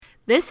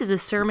This is a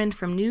sermon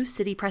from New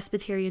City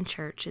Presbyterian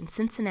Church in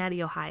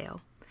Cincinnati,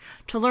 Ohio.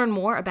 To learn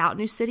more about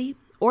New City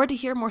or to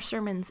hear more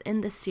sermons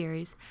in this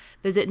series,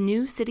 visit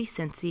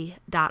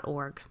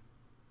newcitycincy.org.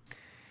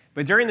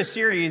 But during the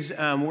series,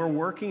 we're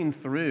working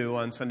through,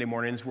 on Sunday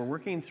mornings, we're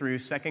working through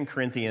 2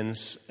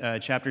 Corinthians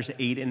chapters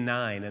 8 and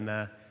 9. And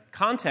the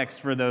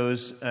context for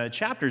those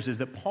chapters is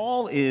that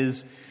Paul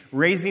is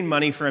raising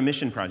money for a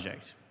mission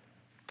project.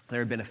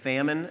 There had been a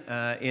famine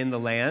in the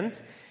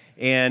land,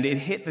 and it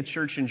hit the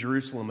church in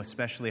Jerusalem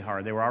especially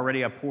hard. They were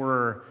already a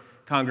poorer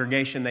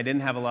congregation. They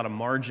didn't have a lot of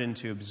margin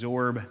to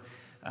absorb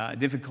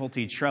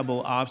difficulty,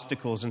 trouble,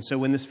 obstacles. And so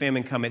when this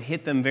famine came, it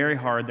hit them very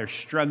hard. They're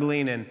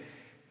struggling. And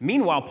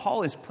meanwhile,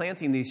 Paul is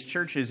planting these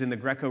churches in the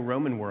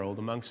Greco-Roman world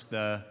amongst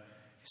the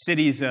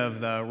cities of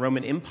the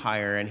Roman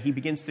Empire. And he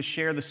begins to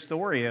share the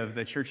story of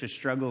the church's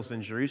struggles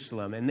in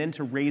Jerusalem and then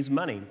to raise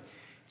money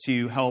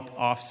to help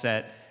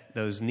offset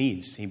those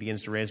needs. He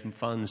begins to raise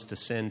funds to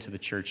send to the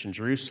church in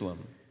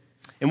Jerusalem.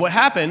 And what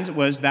happened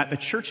was that the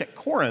church at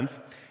Corinth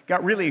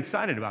got really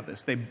excited about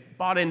this. They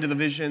bought into the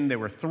vision. They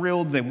were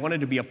thrilled. They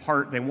wanted to be a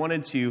part. They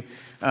wanted to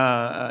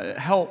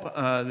help.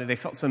 They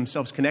felt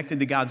themselves connected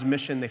to God's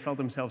mission. They felt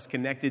themselves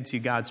connected to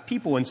God's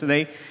people. And so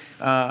they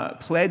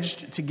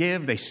pledged to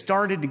give. They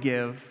started to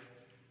give.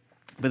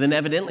 But then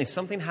evidently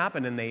something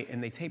happened and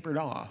they tapered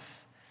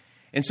off.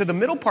 And so the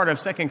middle part of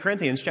 2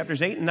 Corinthians,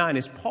 chapters 8 and 9,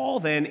 is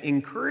Paul then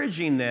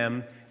encouraging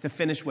them to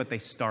finish what they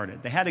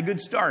started. They had a good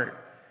start.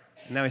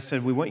 And now he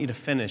said, we want you to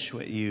finish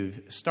what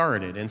you've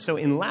started. And so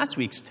in last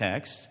week's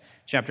text,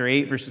 chapter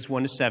 8, verses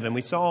 1 to 7,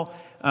 we saw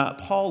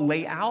Paul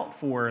lay out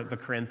for the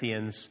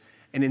Corinthians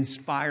an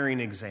inspiring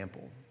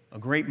example, a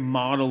great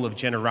model of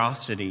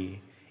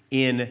generosity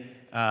in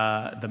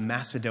the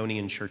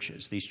Macedonian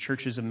churches, these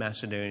churches of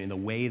Macedonia, the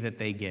way that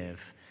they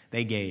gave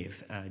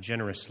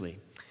generously.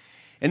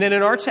 And then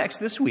in our text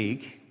this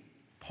week,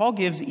 Paul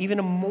gives even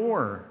a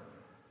more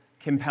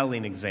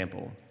compelling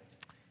example.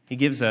 He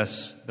gives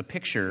us the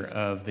picture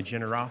of the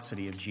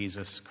generosity of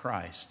Jesus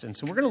Christ. And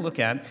so we're going to look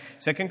at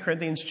 2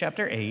 Corinthians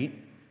chapter 8,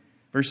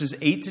 verses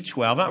 8 to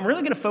 12. I'm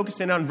really going to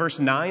focus in on verse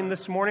 9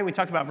 this morning. We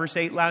talked about verse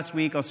 8 last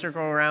week. I'll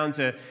circle around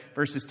to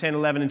verses 10,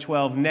 11, and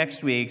 12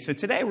 next week. So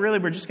today, really,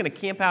 we're just going to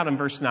camp out in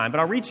verse 9.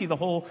 But I'll read to you the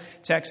whole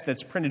text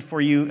that's printed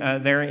for you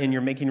there in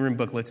your Making Room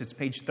booklets. It's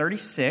page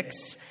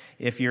 36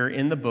 if you're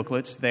in the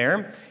booklets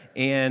there.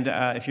 And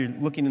if you're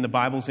looking in the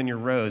Bibles in your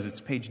rows,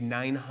 it's page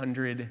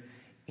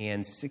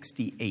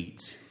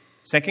 968.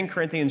 2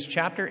 Corinthians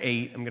chapter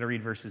 8, I'm going to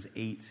read verses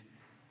 8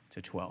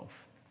 to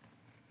 12.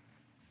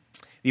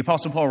 The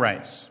Apostle Paul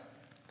writes,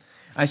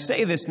 I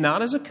say this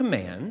not as a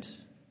command,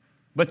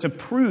 but to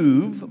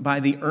prove by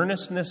the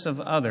earnestness of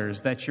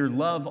others that your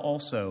love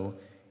also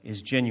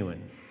is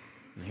genuine.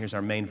 And here's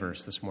our main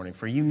verse this morning.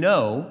 For you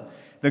know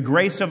the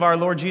grace of our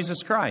Lord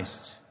Jesus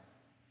Christ,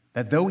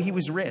 that though he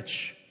was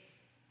rich,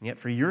 yet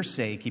for your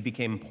sake he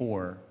became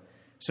poor,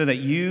 so that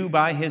you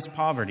by his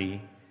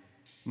poverty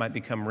might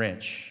become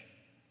rich.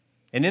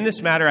 And in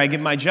this matter, I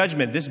give my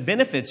judgment. This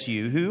benefits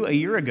you who a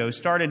year ago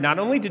started not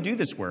only to do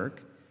this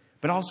work,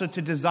 but also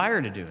to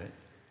desire to do it.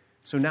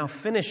 So now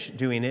finish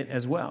doing it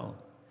as well,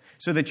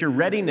 so that your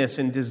readiness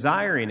in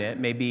desiring it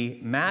may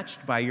be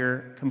matched by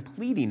your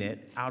completing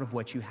it out of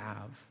what you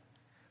have.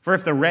 For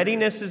if the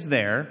readiness is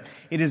there,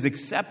 it is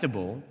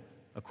acceptable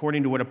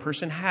according to what a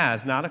person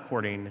has, not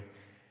according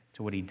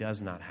to what he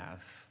does not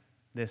have.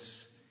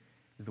 This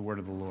is the word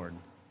of the Lord.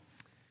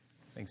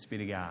 Thanks be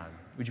to God.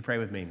 Would you pray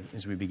with me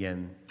as we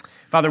begin?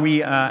 Father,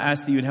 we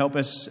ask that you would help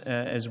us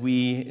as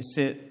we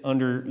sit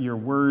under your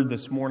word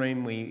this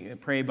morning. We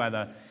pray by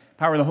the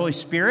power of the Holy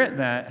Spirit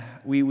that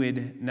we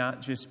would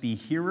not just be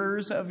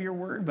hearers of your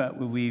word, but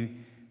we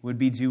would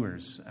be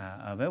doers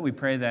of it. We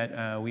pray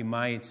that we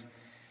might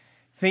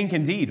think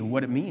indeed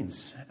what it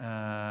means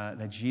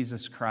that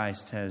Jesus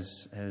Christ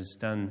has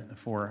done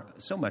for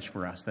so much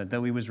for us, that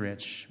though he was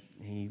rich,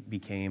 he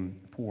became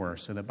poor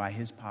so that by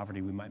his poverty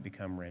we might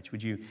become rich.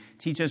 Would you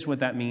teach us what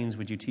that means?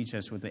 Would you teach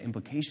us what the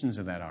implications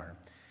of that are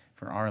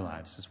for our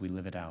lives as we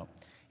live it out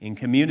in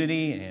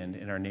community and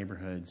in our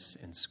neighborhoods,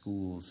 in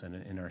schools, and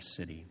in our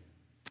city?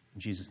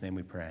 In Jesus' name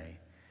we pray.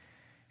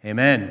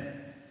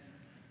 Amen.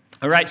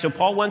 All right, so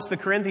Paul wants the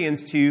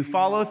Corinthians to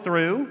follow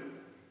through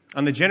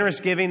on the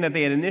generous giving that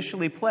they had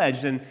initially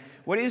pledged. And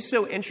what is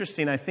so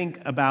interesting, I think,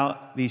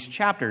 about these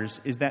chapters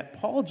is that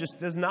Paul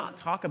just does not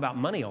talk about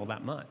money all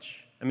that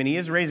much. I mean, he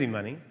is raising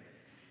money.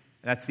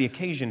 That's the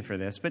occasion for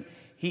this. But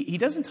he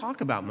doesn't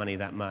talk about money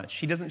that much.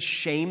 He doesn't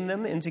shame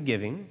them into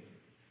giving.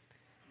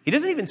 He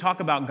doesn't even talk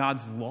about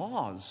God's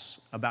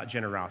laws about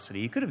generosity.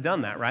 He could have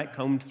done that, right?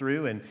 Combed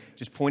through and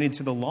just pointed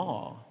to the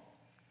law.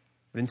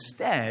 But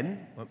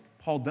instead, what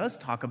Paul does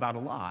talk about a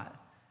lot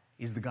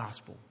is the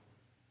gospel.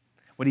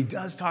 What he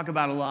does talk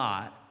about a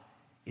lot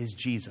is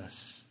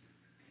Jesus.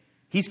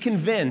 He's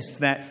convinced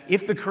that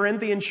if the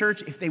Corinthian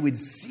church, if they would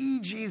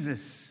see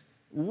Jesus,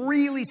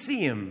 really see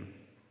him,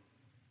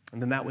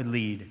 and then that would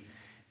lead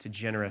to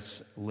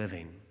generous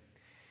living.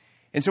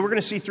 And so we're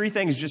going to see three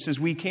things just as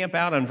we camp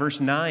out on verse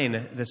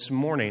 9 this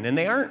morning. And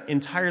they aren't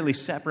entirely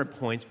separate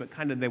points, but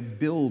kind of they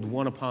build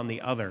one upon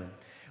the other.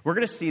 We're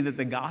going to see that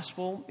the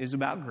gospel is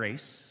about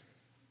grace.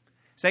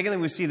 Secondly,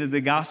 we see that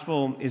the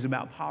gospel is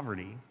about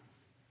poverty.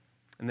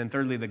 And then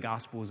thirdly, the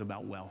gospel is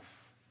about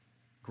wealth.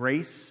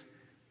 Grace,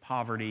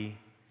 poverty,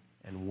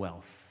 and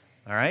wealth.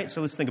 All right,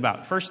 so let's think about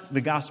it. First,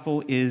 the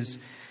gospel is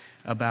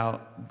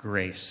about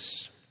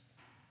grace.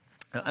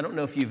 I don't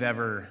know if you've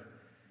ever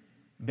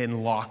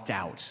been locked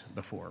out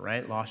before,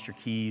 right? Lost your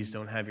keys,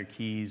 don't have your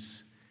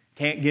keys,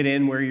 can't get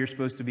in where you're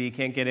supposed to be,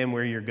 can't get in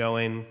where you're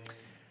going.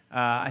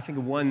 I think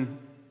of one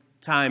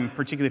time,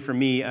 particularly for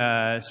me,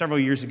 several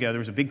years ago, there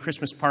was a big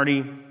Christmas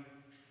party.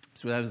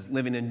 So I was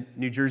living in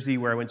New Jersey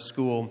where I went to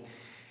school.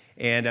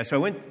 And so I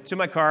went to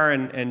my car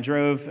and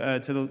drove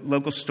to the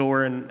local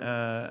store, and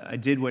I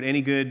did what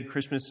any good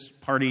Christmas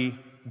party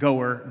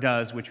goer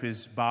does, which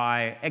was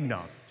buy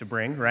eggnog to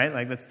bring, right?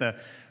 Like that's the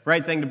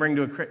right thing to bring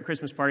to a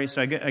Christmas party.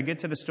 So I get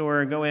to the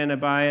store, go in, I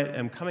buy it,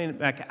 I'm coming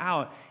back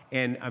out,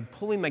 and I'm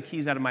pulling my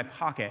keys out of my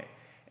pocket,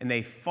 and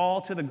they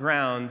fall to the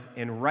ground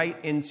and right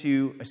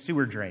into a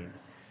sewer drain.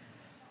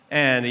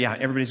 And yeah,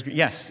 everybody's,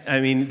 yes, I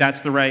mean,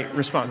 that's the right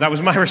response. That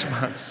was my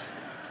response.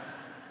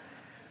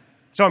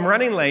 So I'm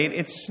running late,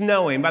 it's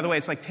snowing. By the way,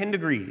 it's like 10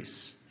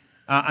 degrees.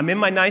 I'm in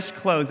my nice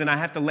clothes, and I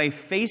have to lay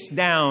face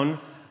down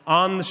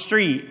on the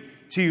street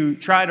to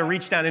try to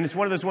reach down. And it's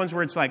one of those ones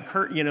where it's like,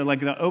 like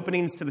the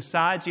openings to the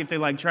sides. So you have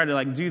to try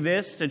to do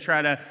this to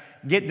try to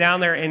get down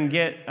there and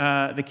get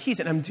the keys.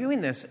 And I'm doing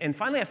this. And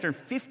finally, after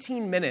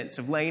 15 minutes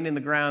of laying in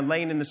the ground,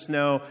 laying in the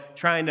snow,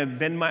 trying to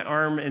bend my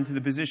arm into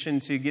the position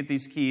to get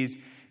these keys,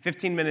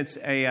 15 minutes,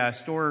 a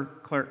store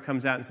clerk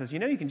comes out and says, you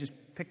can just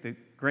pick the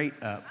grate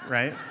up,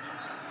 right?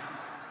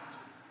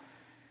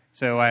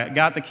 So I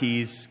got the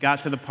keys,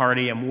 got to the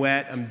party. I'm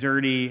wet, I'm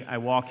dirty. I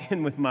walk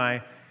in with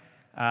my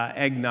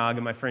eggnog,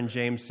 and my friend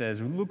James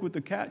says, look what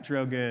the cat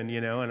drug in,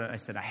 and I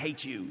said, I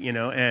hate you,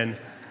 and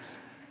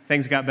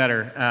things got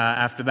better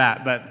after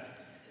that. But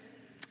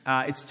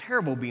it's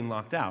terrible being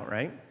locked out,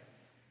 right?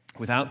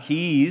 Without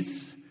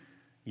keys,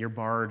 you're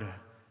barred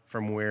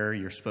from where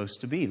you're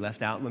supposed to be,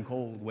 left out in the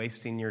cold,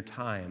 wasting your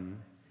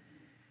time.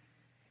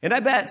 And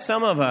I bet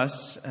some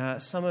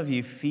of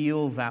you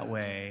feel that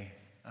way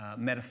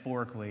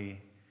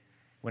metaphorically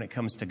when it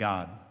comes to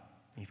God.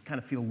 You kind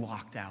of feel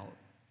locked out.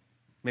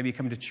 Maybe you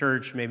come to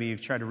church, maybe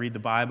you've tried to read the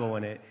Bible,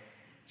 and it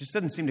just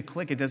doesn't seem to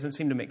click. It doesn't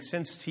seem to make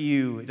sense to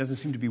you. It doesn't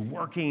seem to be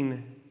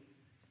working.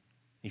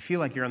 You feel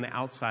like you're on the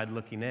outside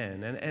looking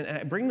in. And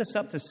I bring this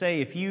up to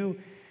say, if you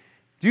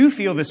do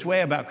feel this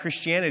way about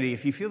Christianity,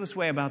 if you feel this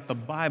way about the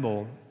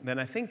Bible, then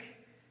I think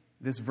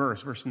this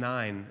verse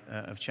 9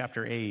 of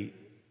chapter 8,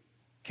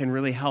 can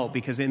really help,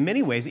 because in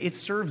many ways it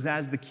serves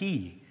as the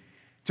key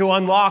to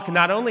unlock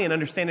not only an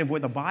understanding of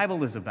what the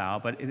Bible is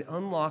about, but it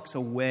unlocks a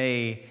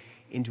way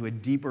into a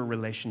deeper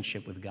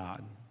relationship with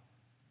God.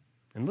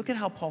 And look at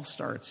how Paul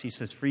starts. He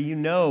says, for you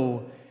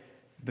know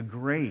the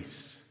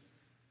grace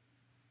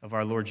of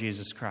our Lord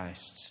Jesus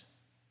Christ.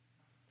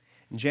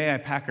 And J.I.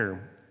 Packer,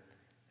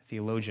 a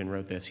theologian,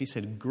 wrote this. He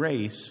said,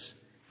 grace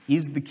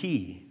is the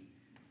key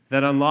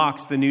that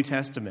unlocks the New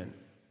Testament.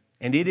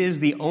 And it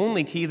is the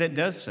only key that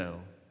does so.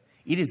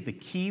 It is the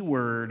key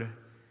word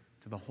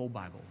to the whole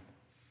Bible.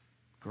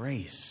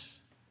 Grace.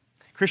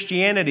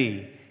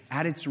 Christianity,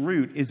 at its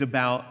root, is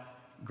about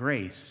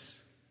grace.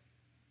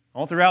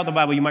 All throughout the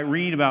Bible, you might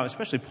read about,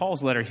 especially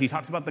Paul's letters, he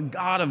talks about the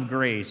God of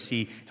grace.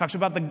 He talks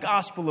about the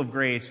gospel of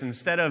grace.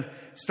 Instead of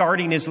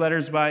starting his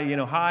letters by,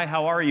 hi,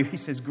 how are you? He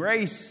says,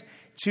 grace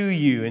to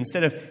you.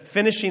 Instead of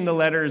finishing the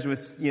letters with,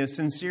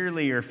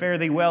 sincerely or fare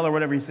thee well or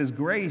whatever, he says,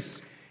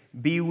 grace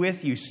be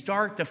with you.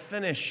 Start to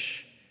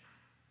finish.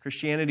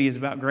 Christianity is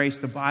about grace.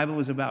 The Bible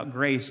is about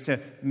grace. To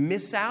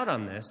miss out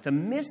on this, to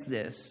miss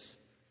this,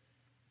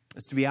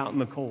 is to be out in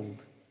the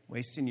cold,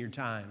 wasting your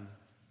time,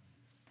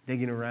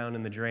 digging around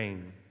in the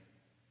drain.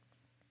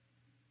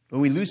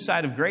 When we lose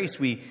sight of grace,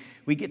 we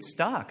get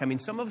stuck. I mean,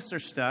 some of us are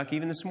stuck.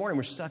 Even this morning,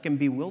 we're stuck in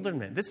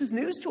bewilderment. This is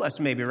news to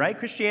us maybe, right?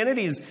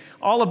 Christianity is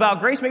all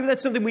about grace. Maybe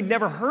that's something we'd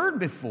never heard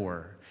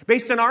before.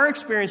 Based on our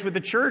experience with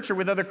the church or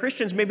with other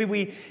Christians, maybe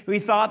we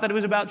thought that it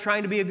was about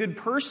trying to be a good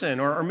person,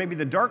 or maybe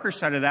the darker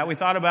side of that, we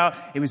thought about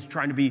it was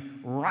trying to be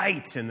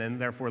right, and then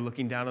therefore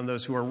looking down on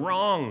those who are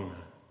wrong.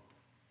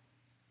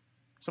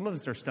 Some of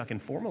us are stuck in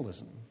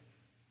formalism.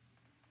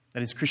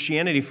 That is,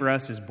 Christianity for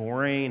us is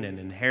boring and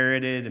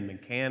inherited and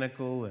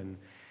mechanical and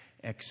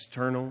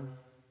external.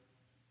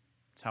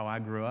 That's how I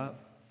grew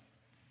up.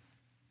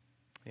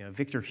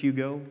 Victor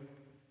Hugo,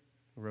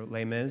 who wrote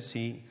Les Mis,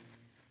 he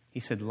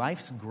said,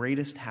 life's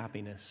greatest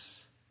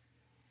happiness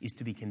is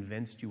to be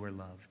convinced you are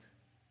loved.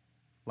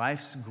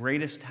 Life's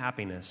greatest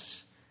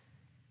happiness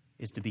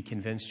is to be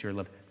convinced you're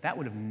loved. That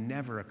would have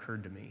never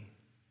occurred to me,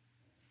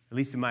 at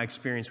least in my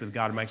experience with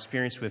God, in my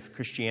experience with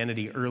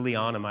Christianity early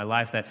on in my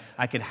life, that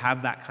I could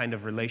have that kind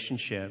of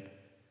relationship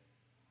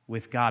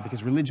with God,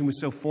 because religion was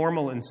so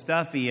formal and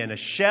stuffy and a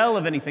shell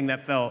of anything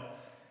that felt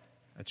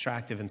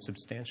attractive and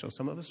substantial.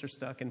 Some of us are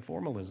stuck in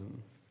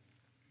formalism.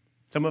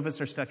 Some of us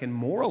are stuck in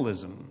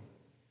moralism.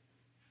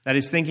 That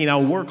is thinking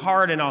I'll work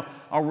hard and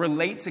I'll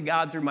relate to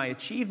God through my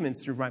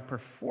achievements, through my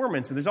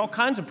performance. And there's all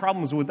kinds of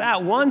problems with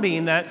that. One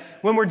being that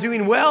when we're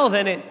doing well,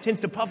 then it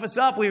tends to puff us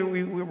up.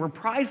 We're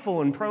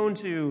prideful and prone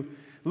to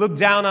look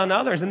down on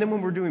others. And then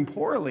when we're doing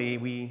poorly,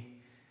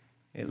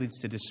 it leads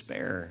to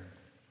despair,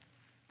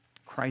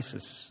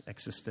 crisis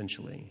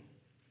existentially.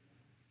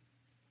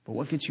 But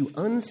what gets you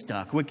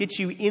unstuck, what gets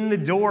you in the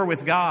door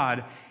with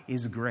God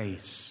is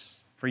grace.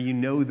 For you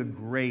know the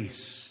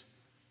grace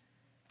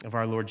of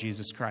our Lord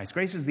Jesus Christ.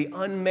 Grace is the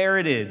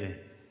unmerited,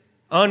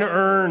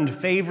 unearned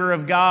favor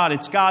of God.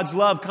 It's God's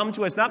love come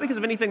to us not because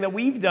of anything that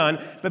we've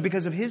done, but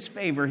because of His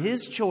favor,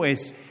 His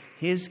choice,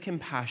 His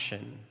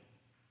compassion.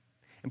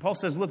 And Paul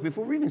says, look,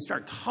 before we even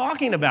start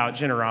talking about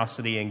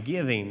generosity and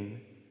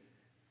giving,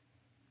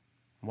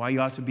 why you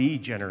ought to be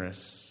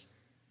generous,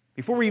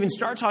 before we even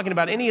start talking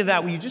about any of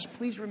that, will you just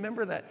please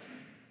remember that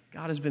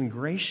God has been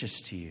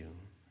gracious to you?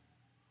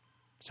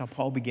 That's how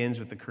Paul begins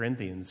with the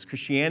Corinthians.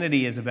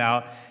 Christianity is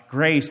about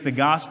grace. The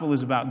gospel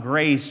is about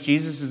grace.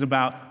 Jesus is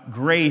about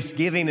grace.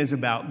 Giving is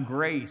about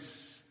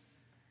grace.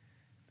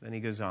 Then he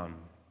goes on.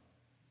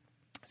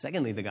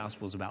 Secondly, the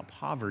gospel is about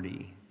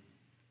poverty.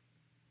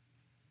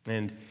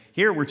 And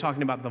here we're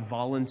talking about the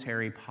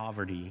voluntary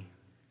poverty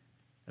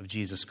of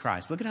Jesus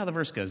Christ. Look at how the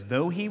verse goes.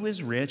 Though he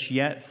was rich,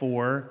 yet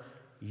for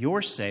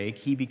your sake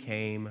he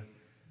became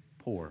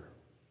poor.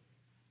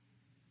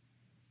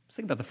 Let's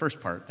think about the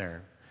first part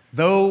there.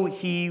 Though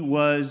he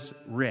was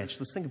rich.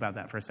 Let's think about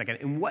that for a second.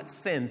 In what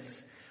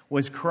sense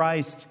was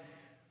Christ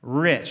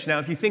rich? Now,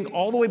 if you think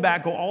all the way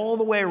back, go all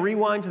the way,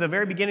 rewind to the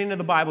very beginning of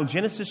the Bible,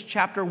 Genesis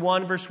chapter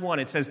 1, verse 1,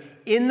 it says,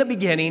 in the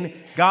beginning,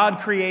 God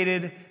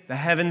created the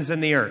heavens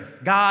and the earth.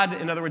 God,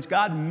 in other words,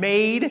 God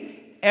made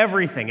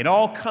everything. It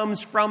all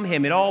comes from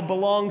Him. It all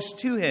belongs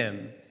to Him.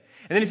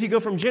 And then if you go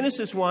from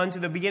Genesis 1 to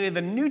the beginning of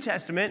the New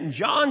Testament, in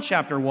John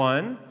chapter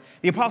 1,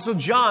 the Apostle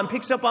John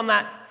picks up on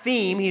that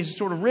theme. He's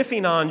sort of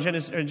riffing on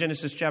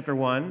Genesis chapter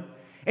 1.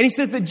 And he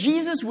says that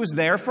Jesus was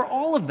there for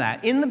all of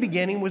that. In the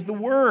beginning was the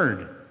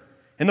Word.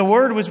 And the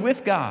Word was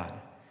with God.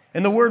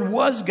 And the Word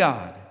was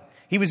God.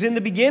 He was in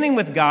the beginning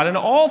with God, and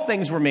all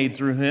things were made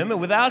through Him.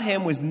 And without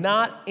Him was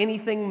not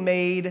anything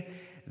made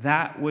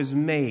that was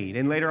made.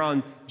 And later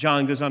on,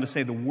 John goes on to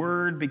say, the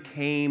Word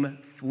became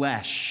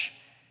flesh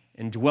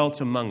and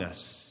dwelt among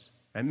us.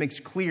 That makes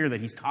clear that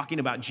he's talking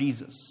about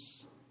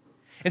Jesus.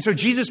 And so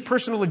Jesus'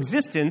 personal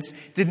existence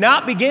did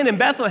not begin in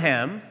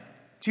Bethlehem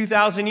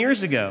 2,000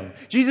 years ago.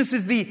 Jesus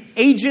is the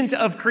agent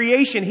of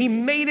creation. He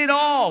made it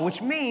all,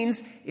 which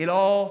means it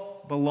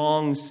all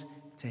belongs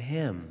to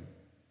Him.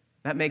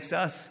 That makes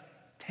us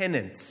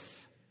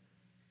tenants,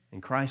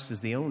 and Christ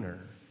is the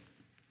owner.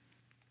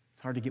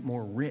 It's hard to get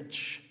more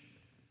rich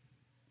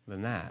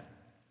than that.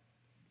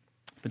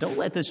 But don't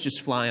let this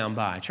just fly on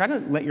by. Try to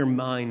let your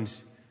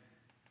mind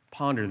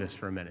ponder this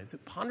for a minute.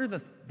 Ponder the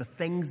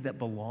things that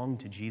belong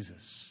to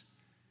Jesus.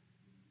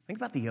 Think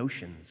about the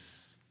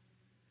oceans.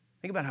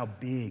 Think about how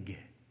big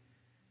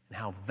and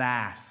how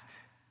vast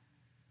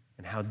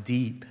and how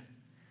deep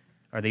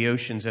are the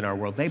oceans in our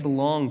world. They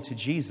belong to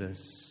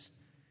Jesus.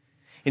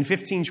 In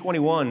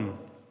 1521,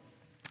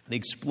 the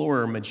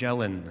explorer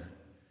Magellan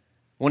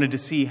wanted to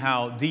see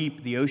how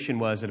deep the ocean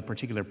was at a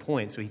particular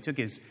point. So he took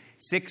his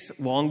 6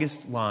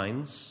 longest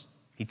lines,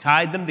 he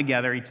tied them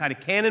together, he tied a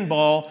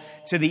cannonball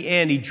to the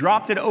end, he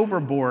dropped it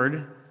overboard,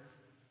 and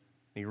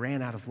he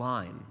ran out of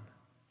line.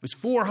 It was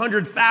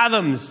 400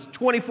 fathoms,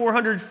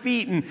 2,400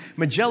 feet, and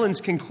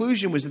Magellan's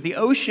conclusion was that the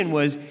ocean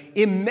was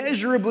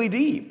immeasurably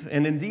deep.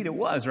 And indeed it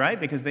was, right?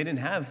 Because they didn't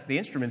have the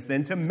instruments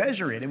then to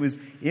measure it. It was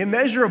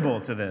immeasurable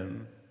to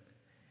them.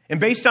 And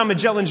based on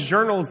Magellan's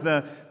journals,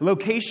 the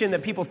location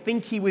that people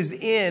think he was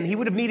in, he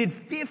would have needed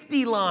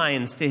 50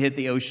 lines to hit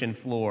the ocean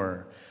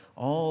floor.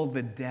 All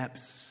the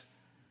depths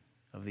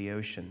of the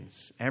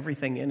oceans,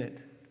 everything in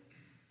it,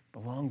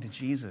 belonged to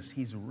Jesus.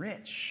 He's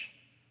rich.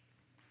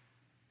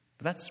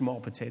 But that's small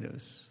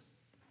potatoes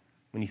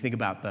when you think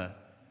about the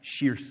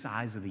sheer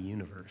size of the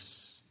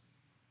universe.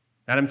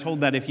 And I'm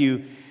told that if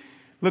you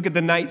look at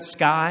the night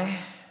sky,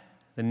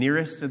 the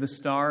nearest of the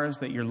stars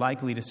that you're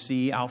likely to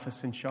see, Alpha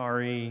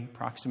Centauri,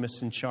 Proxima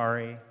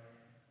Centauri,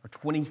 are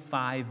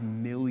 25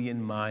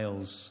 million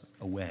miles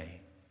away.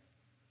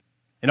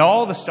 And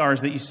all the stars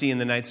that you see in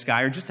the night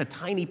sky are just a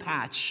tiny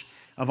patch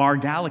of our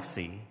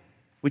galaxy,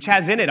 which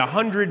has in it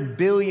 100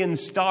 billion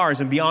stars,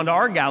 and beyond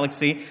our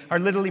galaxy are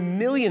literally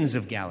millions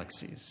of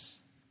galaxies.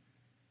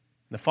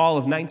 In the fall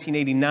of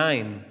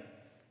 1989,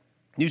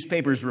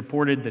 newspapers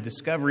reported the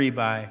discovery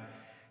by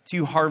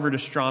 2 Harvard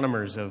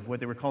astronomers of what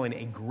they were calling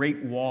a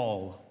Great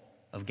Wall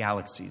of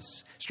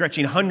galaxies,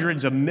 stretching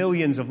hundreds of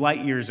millions of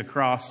light years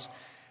across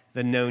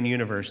the known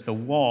universe. The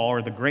wall,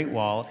 or the Great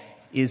Wall,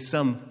 is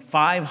some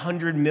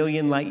 500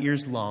 million light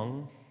years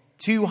long,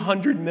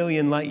 200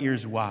 million light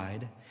years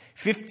wide,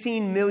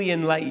 15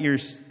 million light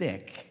years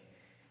thick.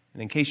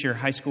 And in case your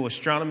high school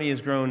astronomy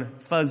has grown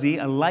fuzzy,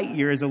 a light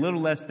year is a little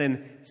less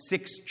than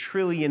 6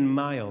 trillion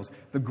miles.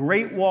 The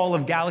Great Wall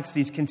of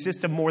Galaxies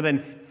consists of more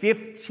than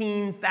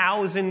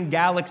 15,000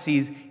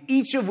 galaxies,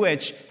 each of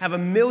which have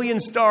 1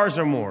 million stars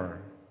or more.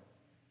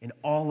 And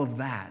all of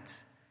that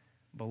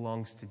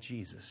belongs to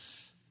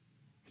Jesus.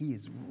 He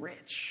is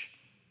rich.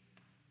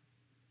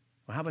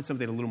 Well, how about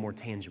something a little more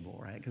tangible,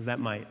 right? Because that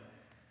might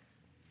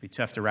be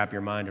tough to wrap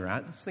your mind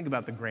around. Let's think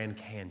about the Grand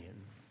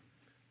Canyon.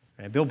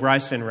 Right? Bill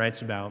Bryson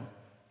writes about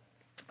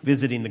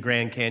visiting the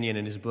Grand Canyon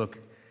in his book,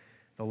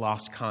 The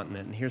Lost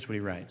Continent. And here's what he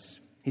writes.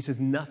 He says,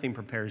 nothing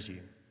prepares you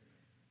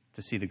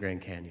to see the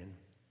Grand Canyon.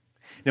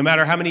 No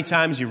matter how many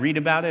times you read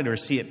about it or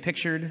see it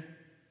pictured,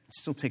 it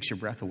still takes your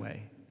breath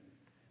away.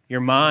 Your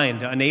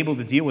mind, unable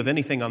to deal with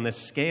anything on this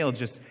scale,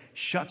 just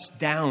shuts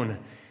down.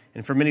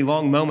 And for many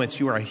long moments,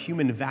 you are a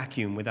human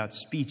vacuum without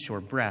speech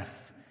or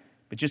breath,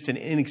 but just an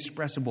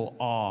inexpressible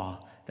awe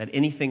that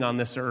anything on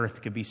this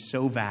earth could be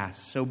so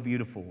vast, so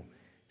beautiful,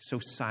 so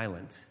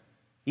silent.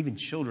 Even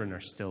children are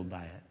stilled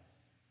by it.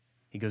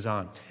 He goes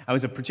on, I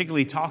was a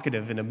particularly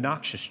talkative and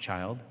obnoxious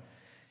child,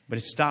 but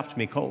it stopped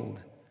me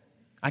cold.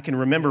 I can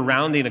remember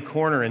rounding a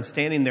corner and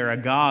standing there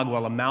agog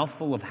while a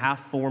mouthful of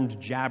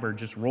half-formed jabber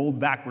just rolled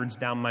backwards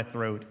down my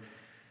throat,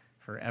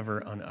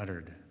 forever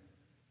unuttered.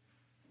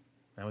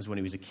 That was when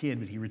he was a kid,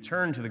 but he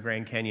returned to the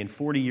Grand Canyon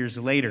 40 years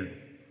later.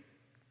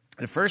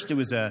 At first, it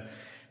was a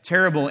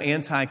terrible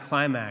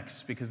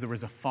anticlimax because there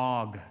was a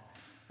fog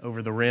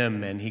over the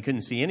rim and he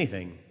couldn't see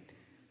anything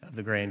of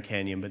the Grand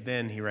Canyon. But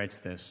then he writes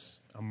this,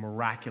 a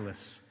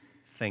miraculous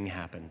thing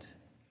happened.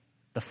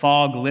 The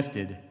fog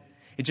lifted.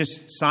 It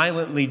just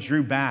silently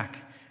drew back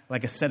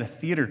like a set of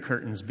theater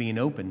curtains being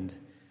opened.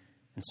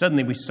 And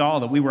suddenly we saw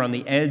that we were on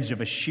the edge of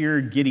a sheer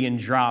Gideon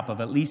drop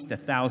of at least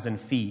 1,000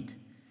 feet.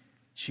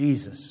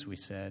 Jesus, we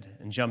said,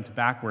 and jumped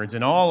backwards.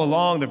 And all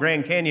along the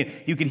Grand Canyon,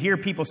 you could hear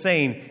people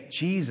saying,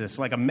 Jesus,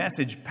 like a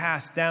message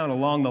passed down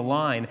along the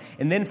line.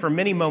 And then for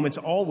many moments,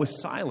 all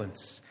was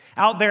silence.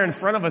 Out there in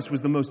front of us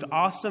was the most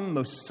awesome,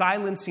 most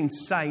silencing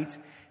sight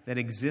that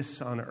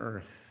exists on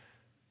earth.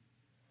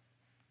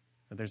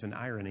 But there's an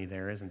irony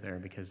there, isn't there?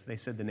 Because they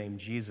said the name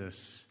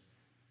Jesus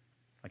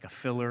like a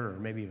filler or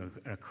maybe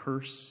a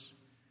curse.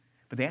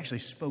 But they actually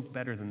spoke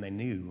better than they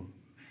knew.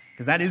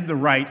 Because that is the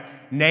right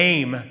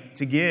name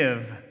to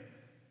give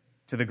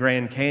to the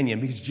Grand Canyon.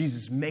 Because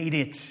Jesus made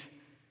it. It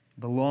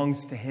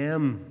belongs to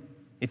him.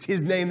 It's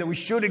his name that we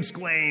should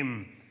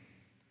exclaim.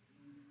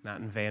 Not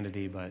in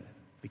vanity, but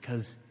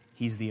because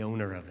he's the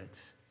owner of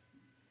it.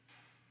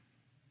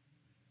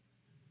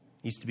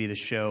 Used to be the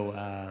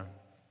show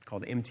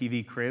called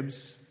MTV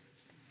Cribs.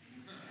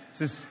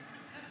 This is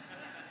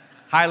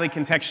highly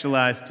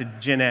contextualized to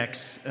Gen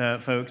X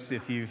folks.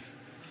 If you've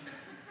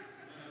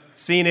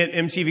seen it,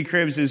 MTV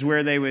Cribs is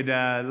where they would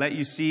let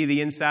you see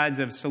the insides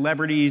of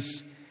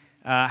celebrities'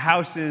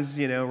 houses,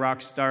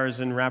 rock stars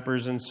and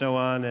rappers and so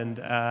on. And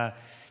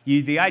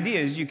the idea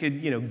is you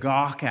could,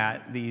 gawk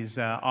at these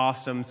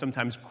awesome,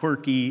 sometimes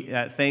quirky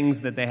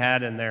things that they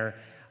had in their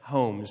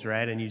homes,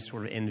 right? And you'd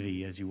sort of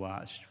envy as you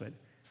watched. But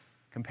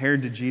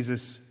compared to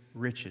Jesus'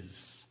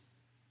 riches,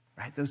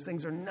 right? Those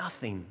things are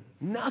nothing.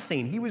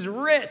 Nothing. He was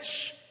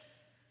rich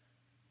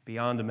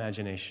beyond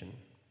imagination.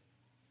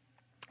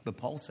 But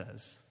Paul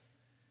says,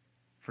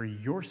 for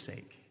your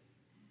sake,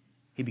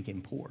 he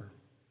became poor.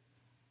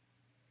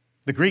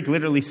 The Greek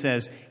literally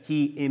says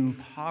he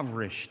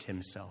impoverished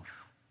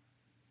himself.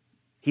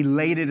 He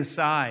laid it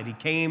aside. He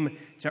came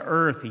to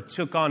earth. He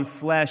took on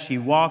flesh. He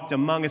walked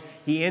among us.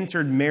 He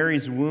entered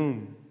Mary's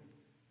womb.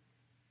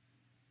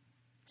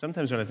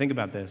 Sometimes when I think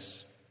about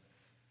this,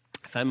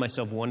 I find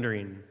myself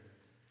wondering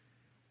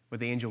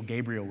what the angel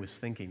Gabriel was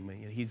thinking.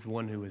 He's the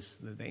one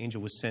the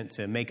angel was sent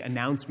to make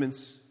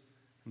announcements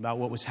about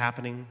what was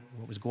happening,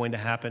 what was going to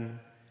happen.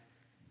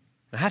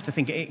 I have to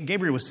think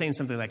Gabriel was saying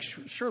something like,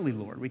 surely,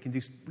 Lord, we can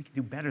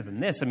do better than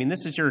this. I mean,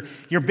 this is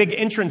your big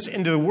entrance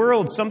into the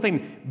world,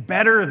 something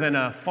better than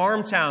a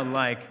farm town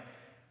like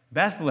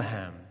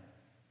Bethlehem.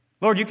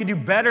 Lord, you can do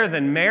better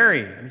than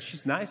Mary. I mean,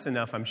 she's nice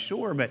enough, I'm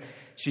sure, but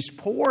she's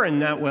poor and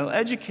not well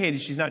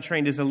educated. She's not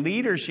trained as a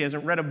leader. She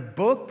hasn't read a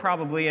book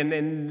probably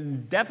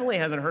and definitely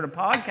hasn't heard a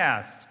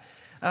podcast.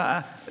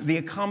 The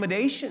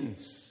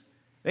accommodations,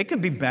 they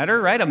could be better,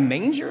 right? A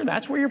manger,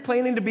 that's where you're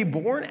planning to be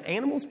born.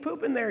 Animals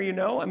poop in there,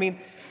 I mean,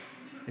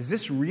 is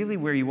this really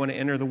where you want to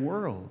enter the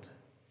world?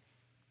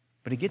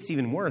 But it gets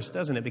even worse,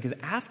 doesn't it? Because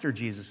after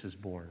Jesus is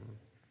born,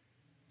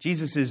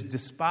 Jesus is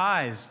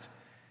despised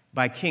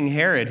by King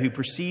Herod, who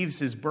perceives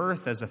his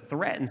birth as a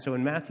threat. And so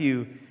in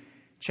Matthew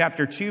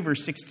chapter 2,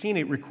 verse 16,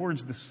 it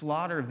records the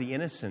slaughter of the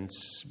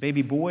innocents,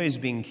 baby boys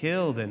being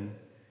killed, and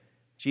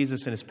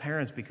Jesus and his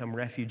parents become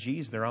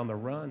refugees. They're on the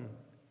run.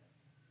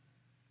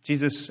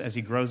 Jesus, as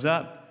he grows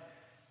up,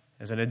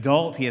 as an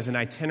adult, he has an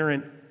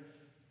itinerant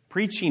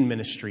preaching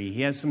ministry.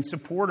 He has some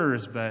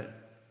supporters, but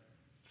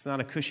it's not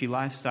a cushy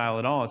lifestyle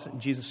at all.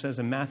 Jesus says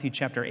in Matthew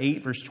chapter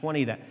 8, verse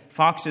 20, that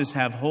foxes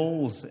have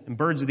holes and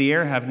birds of the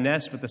air have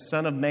nests, but the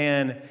Son of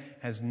Man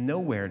has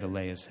nowhere to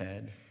lay his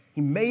head.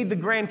 He made the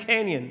Grand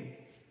Canyon.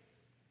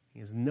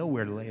 He has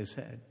nowhere to lay his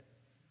head.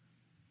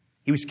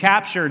 He was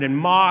captured and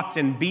mocked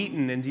and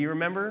beaten. And do you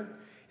remember?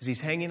 As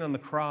he's hanging on the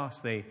cross,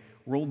 they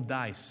rolled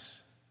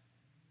dice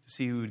to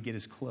see who would get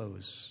his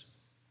clothes.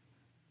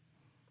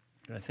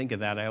 When I think of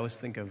that, I always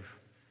think of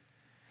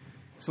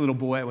This little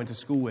boy I went to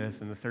school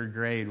with in the 3rd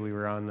grade, we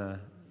were on the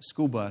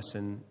school bus,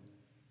 and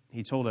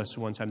he told us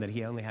one time that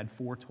he only had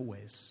 4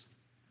 toys.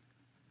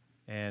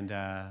 And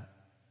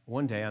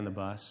one day on the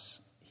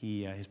bus,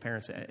 his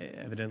parents,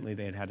 evidently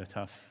they had a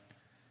tough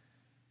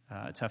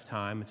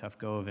time, a tough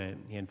go of it.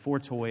 He had 4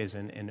 toys,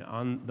 and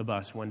on the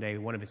bus one day,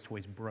 one of his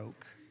toys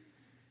broke,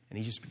 and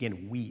he just began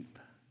to weep.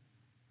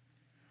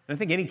 And I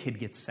think any kid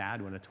gets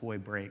sad when a toy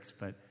breaks,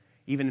 but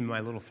even in my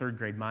little 3rd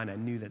grade mind, I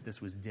knew that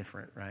this was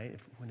different, right?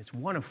 When it's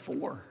one of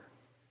 4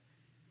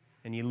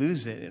 and you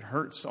lose it, it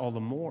hurts all the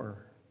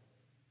more.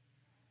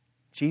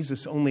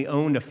 Jesus only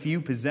owned a few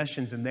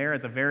possessions, and there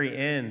at the very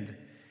end,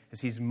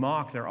 as he's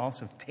mocked, they're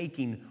also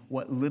taking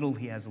what little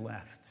he has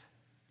left.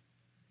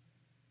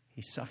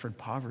 He suffered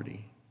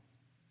poverty.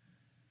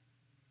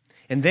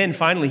 And then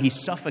finally, he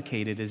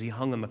suffocated as he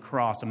hung on the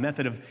cross, a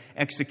method of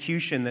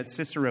execution that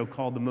Cicero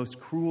called the most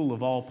cruel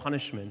of all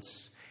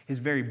punishments. His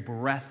very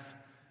breath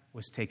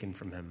was taken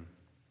from him.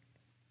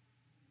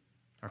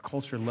 Our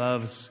culture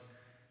loves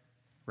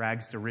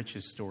rags to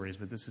riches stories,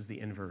 but this is the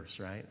inverse,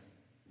 right?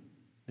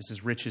 This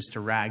is riches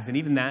to rags. And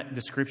even that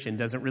description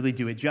doesn't really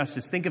do it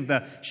justice. Think of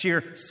the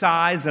sheer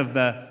size of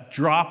the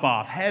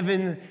drop-off,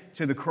 heaven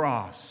to the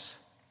cross.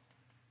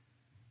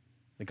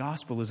 The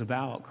gospel is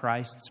about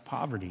Christ's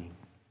poverty.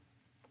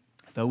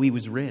 Though he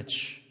was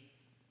rich,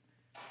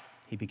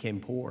 he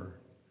became poor.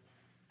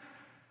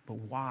 But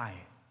why?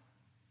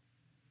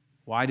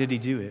 Why did he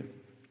do it?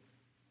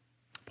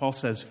 Paul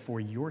says,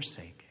 for your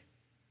sake,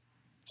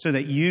 so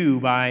that you,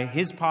 by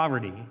his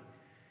poverty,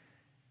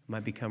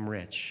 might become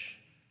rich.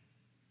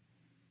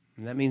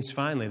 And that means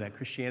finally that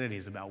Christianity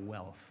is about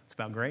wealth. It's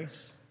about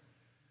grace.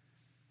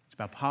 It's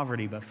about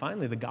poverty. But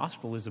finally, the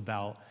gospel is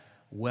about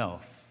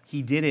wealth.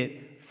 He did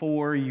it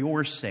for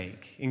your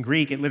sake. In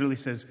Greek, it literally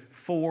says,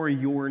 for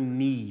your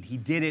need. He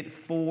did it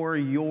for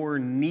your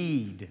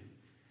need.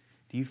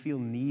 Do you feel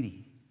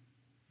needy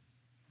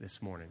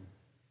this morning?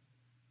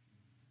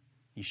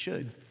 You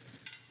should.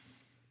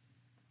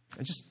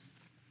 And just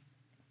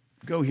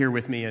go here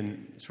with me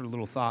in sort of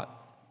little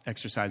thought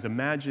exercise.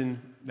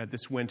 Imagine that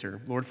this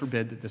winter, Lord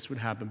forbid that this would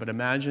happen, but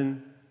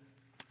imagine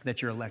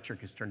that your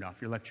electric is turned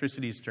off. Your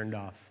electricity is turned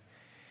off.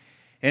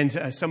 And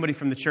somebody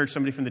from the church,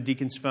 somebody from the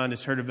Deacons Fund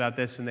has heard about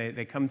this, and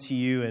they come to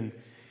you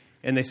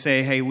and they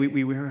say, hey,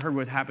 we heard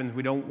what happened.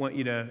 We don't want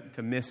you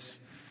to miss,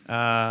 we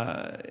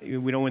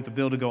don't want the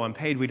bill to go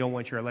unpaid. We don't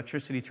want your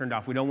electricity turned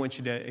off. We don't want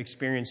you to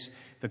experience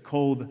the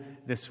cold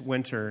this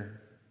winter.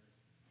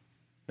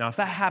 Now, if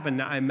that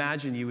happened, I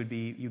imagine you'd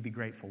be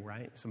grateful,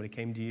 right? Somebody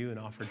came to you and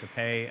offered to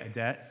pay a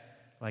debt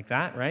like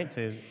that, right?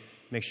 To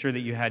make sure that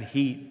you had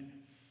heat.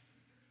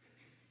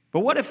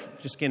 But what if,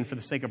 just again, for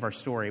the sake of our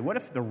story, what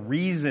if the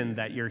reason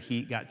that your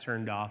heat got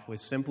turned off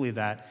was simply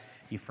that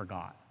you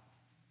forgot?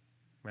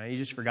 Right? You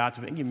just forgot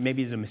to,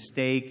 maybe it's a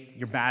mistake,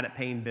 you're bad at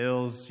paying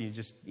bills, you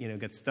just,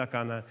 get stuck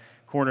on the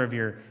corner of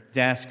your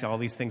desk, all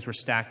these things were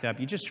stacked up,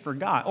 you just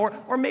forgot.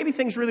 Or maybe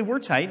things really were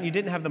tight and you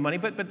didn't have the money,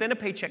 but then a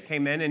paycheck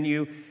came in and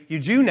you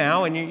do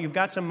now, and you've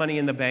got some money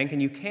in the bank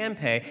and you can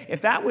pay.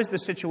 If that was the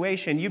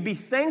situation, you'd be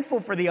thankful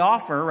for the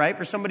offer, right,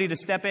 for somebody to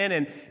step in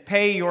and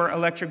pay your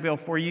electric bill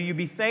for you. You'd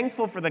be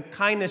thankful for the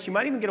kindness. You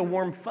might even get a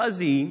warm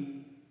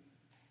fuzzy,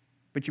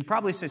 but you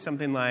probably say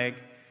something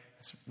like,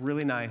 it's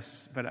really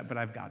nice, but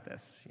I've got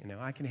this.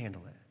 I can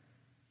handle it.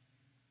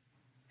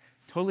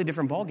 Totally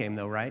different ballgame,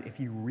 though, right? If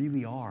you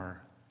really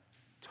are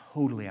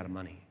totally out of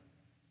money,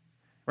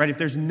 right? If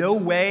there's no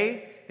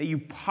way that you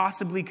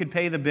possibly could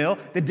pay the bill,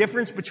 the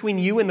difference between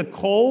you and the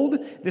cold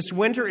this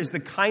winter is the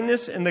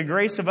kindness and the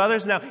grace of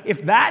others. Now,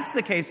 if that's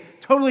the case,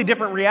 totally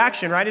different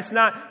reaction, right? It's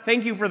not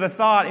thank you for the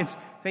thought. It's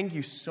thank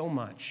you so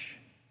much.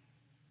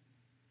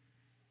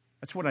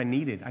 That's what I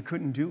needed. I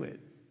couldn't do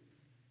it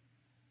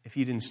if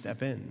you didn't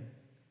step in.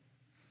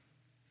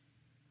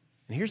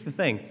 And here's the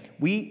thing.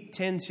 We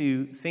tend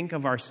to think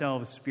of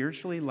ourselves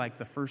spiritually like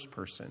the first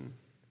person.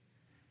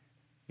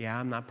 Yeah,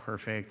 I'm not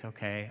perfect.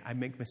 Okay, I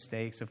make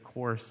mistakes, of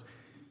course.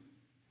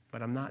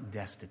 But I'm not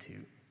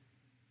destitute.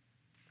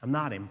 I'm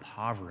not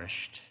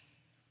impoverished.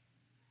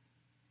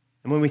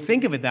 And when we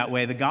think of it that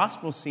way, the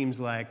gospel seems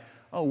like,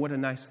 oh, what a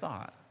nice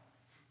thought.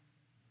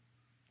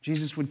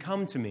 Jesus would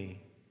come to me.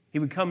 He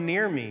would come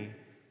near me.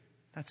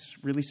 That's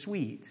really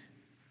sweet.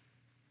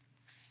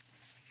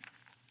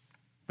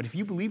 But if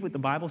you believe what the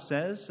Bible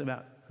says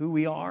about who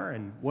we are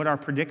and what our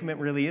predicament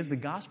really is, the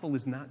gospel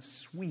is not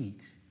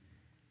sweet.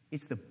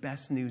 It's the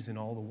best news in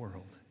all the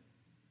world.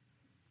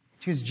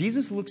 Because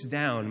Jesus looks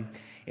down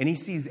and he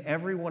sees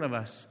every one of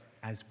us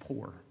as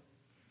poor.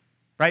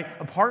 Right?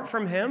 Apart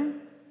from him,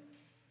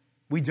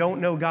 we don't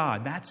know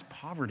God. That's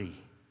poverty.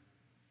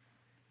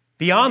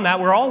 Beyond that,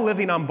 we're all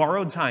living on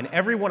borrowed time.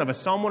 Every one of us.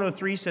 Psalm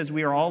 103 says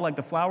we are all like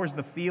the flowers of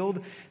the field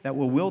that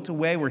will wilt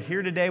away. We're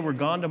here today, we're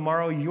gone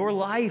tomorrow. Your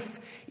life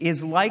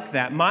is like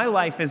that. My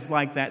life is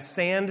like that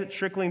sand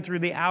trickling through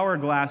the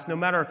hourglass. No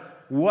matter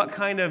what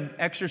kind of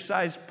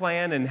exercise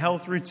plan and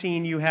health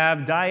routine you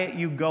have, diet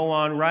you go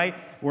on, right?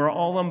 We're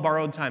all on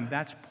borrowed time.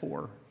 That's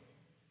poor.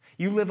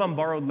 You live on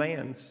borrowed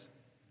lands.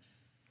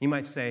 You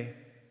might say,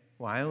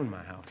 well, I own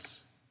my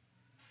house.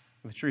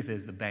 The truth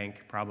is the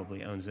bank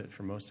probably owns it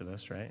for most of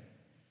us, right?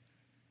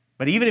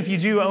 But even if you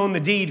do own the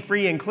deed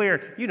free and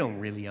clear, you don't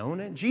really own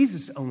it.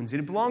 Jesus owns it.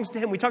 It belongs to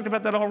him. We talked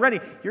about that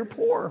already. You're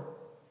poor.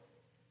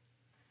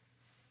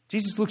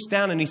 Jesus looks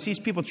down and he sees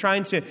people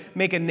trying to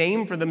make a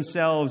name for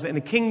themselves and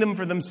a kingdom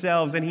for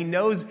themselves, and he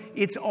knows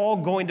it's all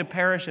going to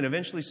perish, and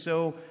eventually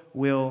so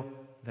will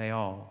they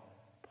all.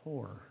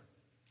 Poor.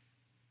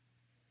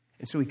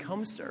 And so he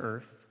comes to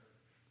earth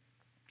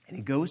and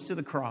he goes to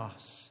the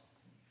cross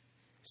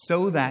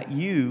so that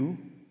you,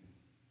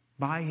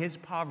 by his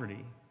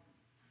poverty,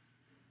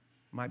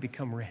 might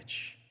become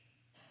rich.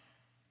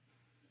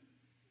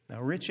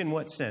 Now, rich in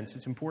what sense?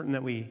 It's important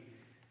that we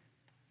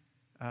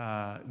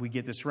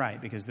get this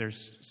right, because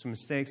there's some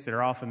mistakes that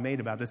are often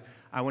made about this.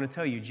 I want to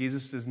tell you,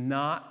 Jesus does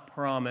not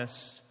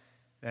promise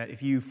that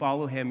if you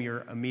follow him,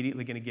 you're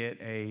immediately going to get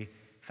a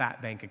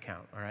fat bank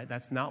account. All right,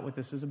 that's not what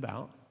this is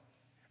about.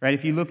 Right?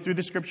 If you look through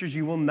the scriptures,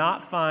 you will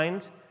not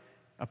find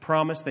a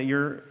promise that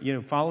you're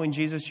following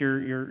Jesus,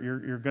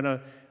 you're going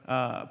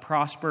to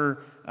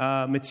prosper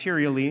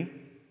materially.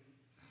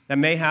 That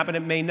may happen,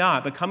 it may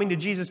not. But coming to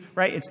Jesus,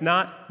 right, it's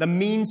not the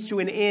means to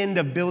an end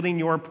of building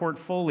your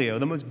portfolio.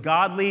 The most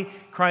godly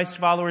Christ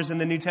followers in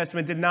the New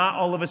Testament did not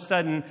all of a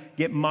sudden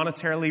get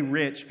monetarily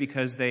rich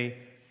because they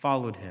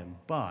followed him.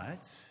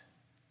 But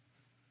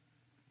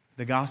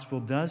the gospel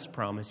does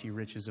promise you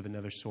riches of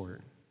another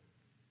sort.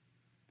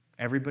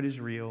 Everybody's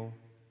real,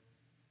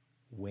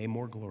 way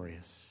more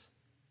glorious.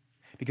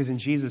 Because in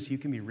Jesus, you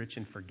can be rich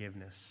in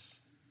forgiveness.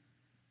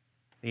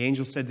 The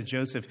angel said to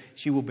Joseph,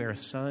 "She will bear a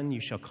son.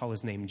 You shall call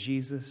his name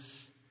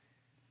Jesus,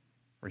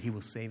 for he will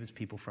save his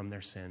people from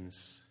their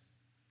sins."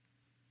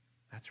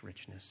 That's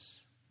richness.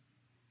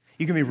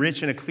 You can be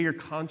rich in a clear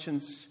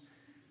conscience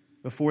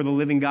before the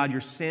living God. Your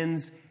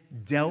sins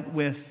dealt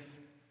with,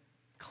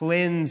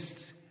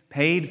 cleansed,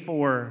 paid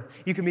for.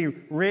 You can be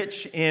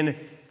rich in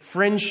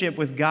friendship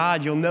with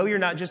God. You'll know you're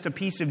not just a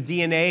piece of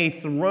DNA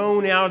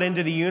thrown out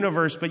into the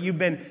universe, but you've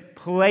been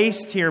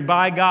placed here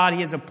by God.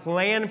 He has a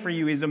plan for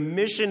you. He has a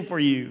mission for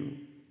you. You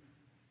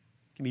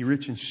can be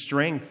rich in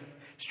strength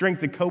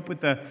to cope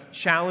with the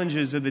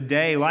challenges of the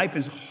day. Life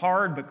is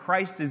hard, but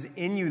Christ is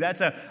in you.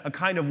 That's a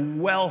kind of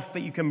wealth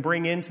that you can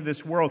bring into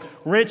this world.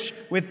 Rich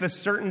with the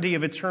certainty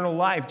of eternal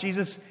life.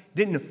 Jesus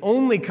didn't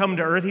only come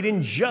to earth. He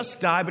didn't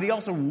just die, but he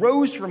also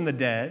rose from the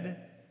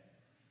dead.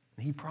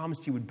 He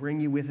promised he would bring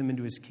you with him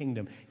into his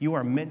kingdom. You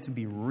are meant to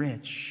be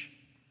rich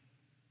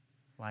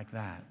like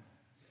that.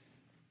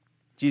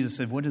 Jesus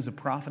said, "What does it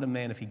profit a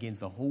man if he gains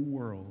the whole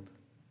world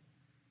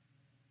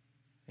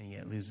and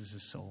yet loses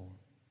his soul?"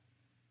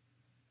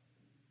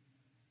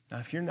 Now,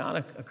 if you're not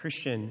a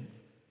Christian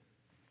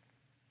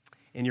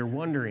and you're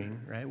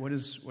wondering, right, what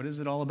is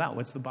it all about?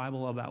 What's the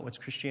Bible all about? What's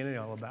Christianity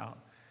all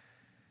about?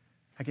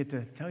 I get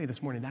to tell you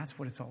this morning, that's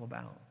what it's all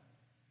about.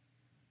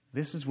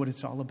 This is what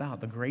it's all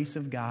about. The grace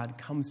of God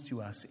comes to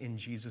us in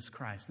Jesus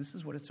Christ. This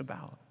is what it's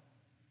about.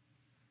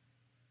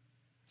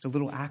 It's a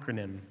little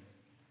acronym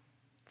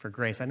for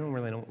grace. I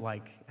really don't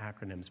like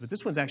acronyms, but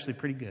this one's actually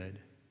pretty good.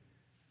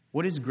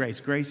 What is grace?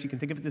 Grace, you can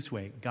think of it this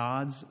way: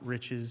 God's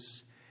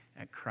riches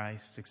at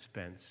Christ's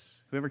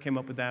expense. Whoever came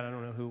up with that, I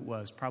don't know who it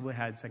was, probably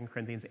had 2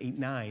 Corinthians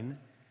 8:9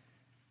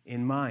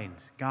 in mind.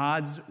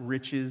 God's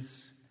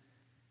riches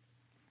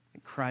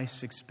at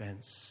Christ's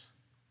expense.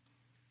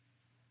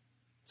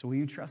 So will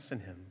you trust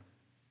in him?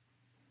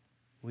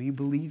 Will you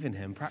believe in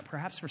him?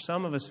 Perhaps for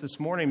some of us this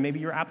morning, maybe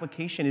your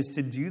application is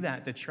to do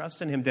that, to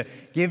trust in him, to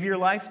give your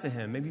life to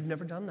him. Maybe you've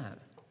never done that.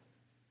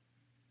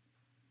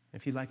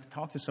 If you'd like to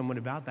talk to someone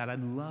about that,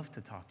 I'd love to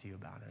talk to you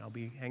about it. I'll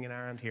be hanging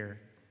around here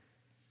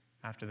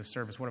after the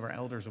service. One of our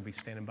elders will be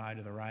standing by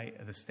to the right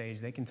of the stage.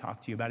 They can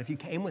talk to you about it. If you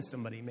came with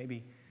somebody,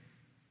 maybe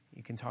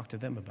you can talk to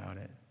them about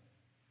it.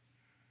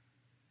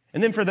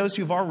 And then for those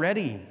who've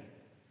already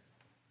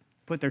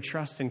put their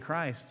trust in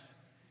Christ,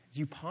 as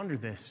you ponder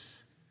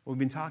this, what we've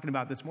been talking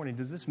about this morning,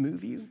 does this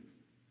move you?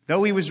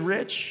 Though he was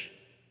rich,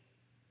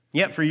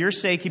 yet for your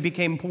sake he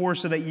became poor,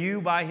 so that you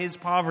by his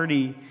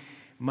poverty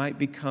might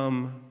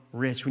become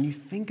rich. When you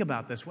think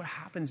about this, what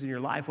happens in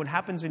your life? What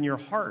happens in your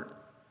heart?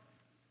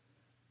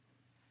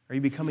 Are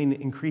you becoming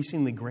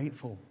increasingly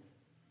grateful?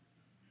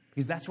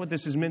 Because that's what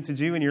this is meant to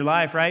do in your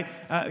life, right?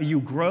 You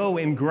grow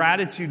in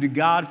gratitude to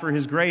God for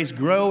his grace.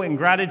 Grow in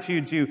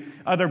gratitude to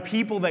other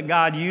people that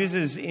God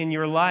uses in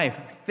your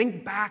life.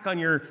 Think back on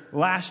your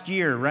last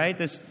year, right?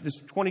 This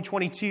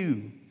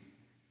 2022.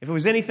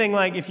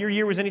 If your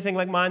year was anything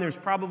like mine, there's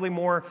probably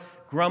more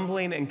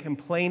grumbling and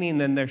complaining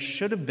than there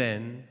should have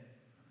been.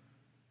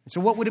 And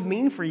so what would it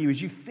mean for you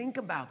as you think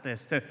about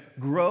this, to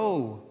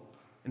grow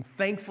in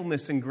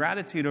thankfulness and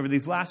gratitude over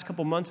these last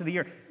couple months of the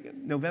year?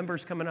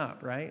 November's coming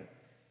up, right?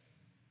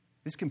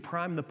 This can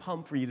prime the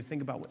pump for you to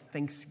think about what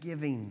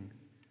Thanksgiving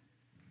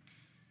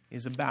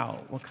is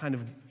about, what kind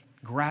of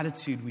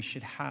gratitude we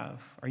should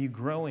have. Are you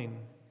growing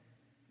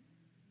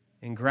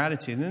in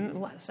gratitude? And then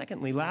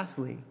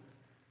lastly,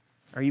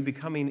 are you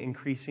becoming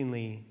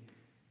increasingly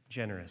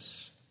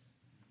generous?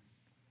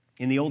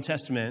 In the Old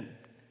Testament,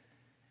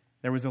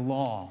 there was a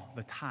law,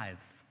 the tithe,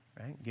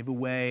 right? Give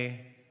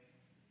away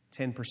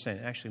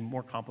 10%. Actually,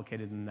 more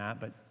complicated than that,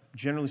 but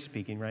generally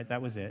speaking, right,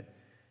 that was it.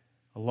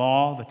 A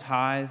law, the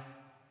tithe.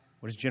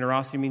 What does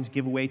generosity mean?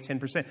 Give away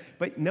 10%.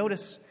 But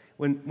notice,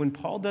 when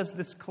Paul does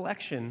this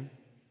collection,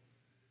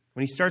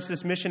 when he starts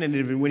this mission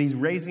and when he's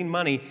raising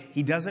money,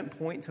 he doesn't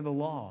point to the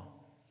law.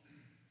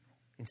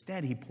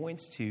 Instead, he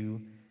points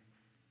to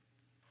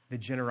the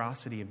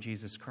generosity of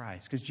Jesus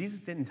Christ. Because Jesus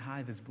didn't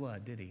tithe his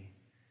blood, did he?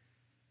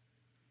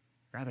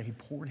 Rather, he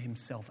poured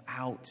himself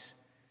out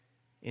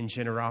in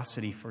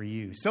generosity for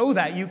you, so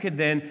that you could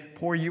then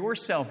pour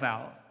yourself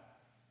out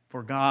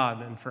for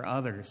God and for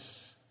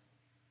others.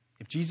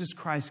 If Jesus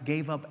Christ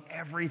gave up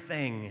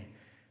everything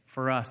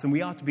for us, then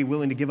we ought to be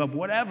willing to give up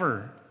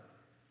whatever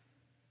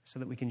so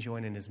that we can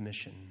join in his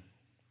mission.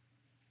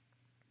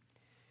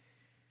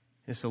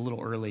 It's a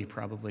little early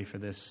probably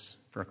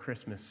for a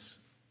Christmas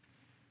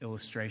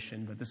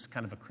illustration, but this is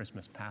kind of a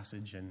Christmas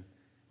passage, and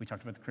we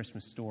talked about the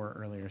Christmas store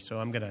earlier, so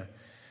I'm going to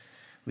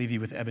leave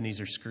you with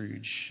Ebenezer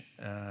Scrooge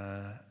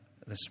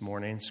this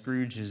morning.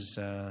 Scrooge is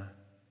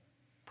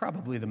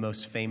probably the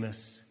most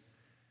famous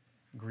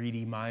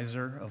greedy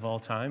miser of all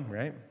time,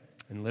 right?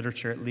 In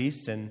literature at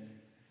least. And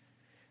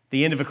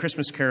the end of A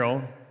Christmas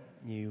Carol,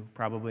 you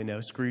probably know,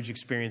 Scrooge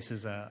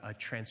experiences a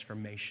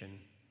transformation,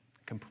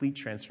 a complete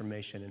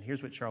transformation. And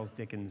here's what Charles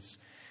Dickens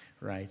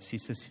writes. He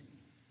says,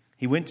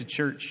 he went to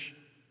church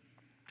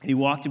and he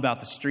walked about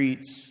the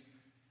streets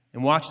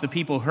and watched the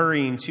people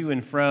hurrying to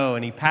and fro,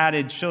 and he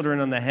patted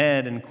children on the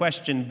head and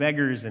questioned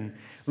beggars and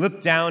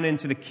looked down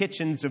into the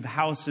kitchens of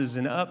houses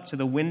and up to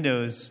the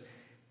windows,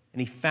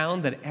 and he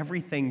found that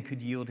everything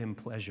could yield him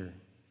pleasure.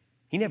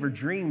 He never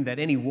dreamed that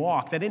any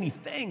walk, that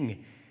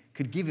anything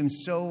could give him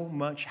so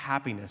much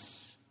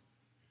happiness.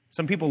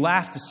 Some people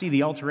laughed to see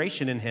the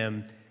alteration in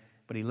him,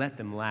 but he let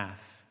them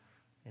laugh,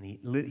 and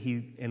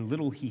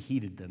little he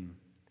heeded them.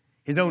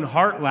 His own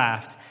heart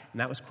laughed,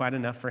 and that was quite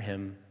enough for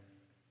him.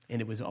 And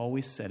it was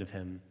always said of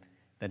him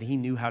that he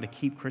knew how to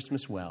keep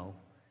Christmas well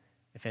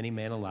if any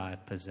man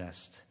alive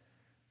possessed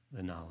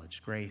the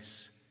knowledge.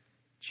 Grace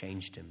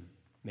changed him,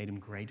 made him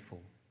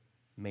grateful,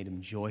 made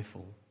him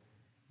joyful,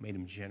 made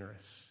him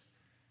generous,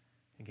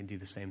 and can do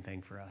the same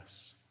thing for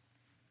us.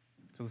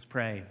 So let's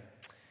pray.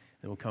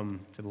 Then we'll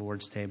come to the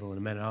Lord's table in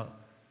a minute. I'll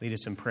lead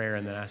us in prayer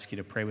and then ask you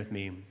to pray with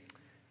me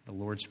the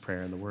Lord's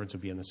Prayer, and the words will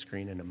be on the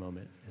screen in a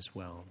moment as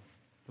well.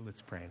 But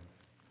let's pray.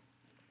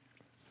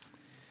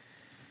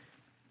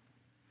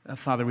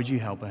 Father, would you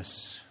help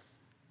us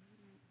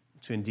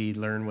to indeed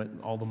learn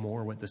all the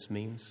more what this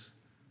means?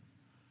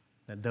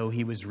 That though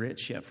he was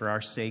rich, yet for our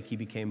sake he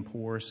became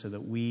poor, so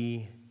that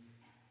we,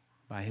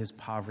 by his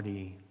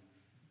poverty,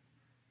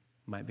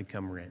 might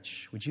become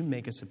rich. Would you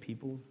make us a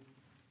people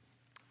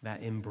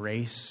that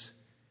embrace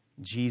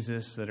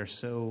Jesus, that are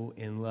so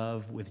in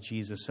love with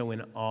Jesus, so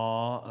in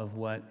awe of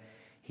what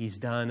he's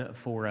done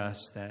for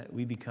us, that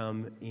we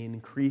become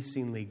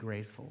increasingly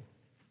grateful,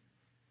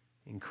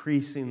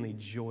 increasingly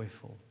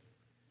joyful,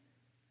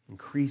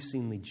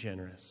 increasingly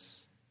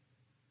generous.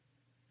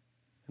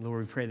 And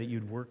Lord, we pray that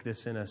you'd work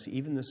this in us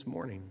even this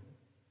morning.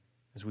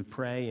 As we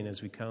pray and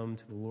as we come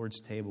to the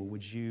Lord's table,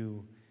 would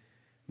you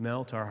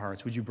melt our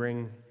hearts? Would you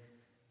bring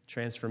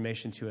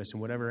transformation to us in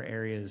whatever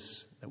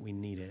areas that we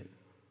need it?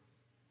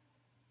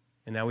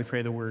 And now we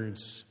pray the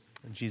words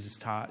that Jesus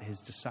taught his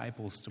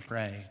disciples to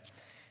pray,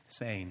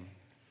 saying,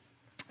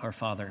 Our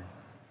Father,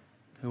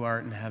 who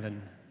art in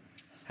heaven,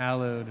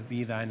 hallowed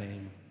be thy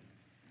name.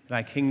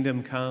 Thy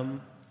kingdom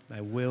come, thy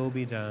will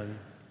be done,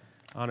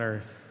 on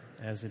earth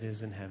as it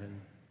is in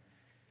heaven.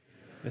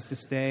 Give us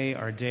this day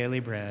our daily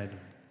bread,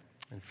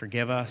 and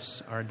forgive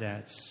us our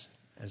debts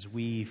as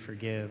we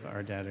forgive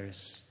our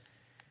debtors.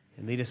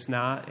 And lead us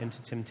not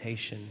into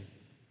temptation,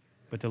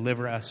 but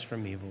deliver us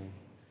from evil.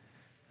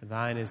 For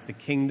thine is the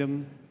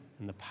kingdom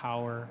and the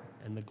power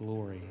and the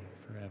glory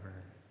forever.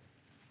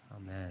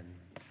 Amen.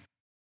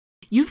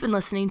 You've been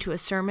listening to a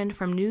sermon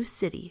from New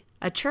City,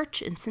 a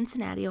church in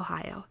Cincinnati,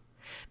 Ohio.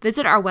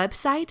 Visit our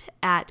website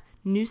at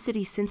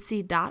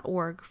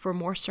newcitycincy.org for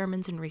more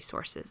sermons and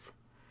resources.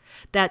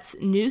 That's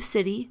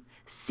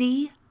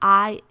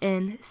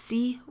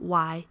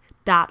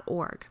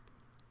newcitycincy.org.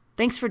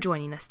 Thanks for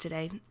joining us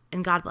today,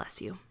 and God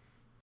bless you.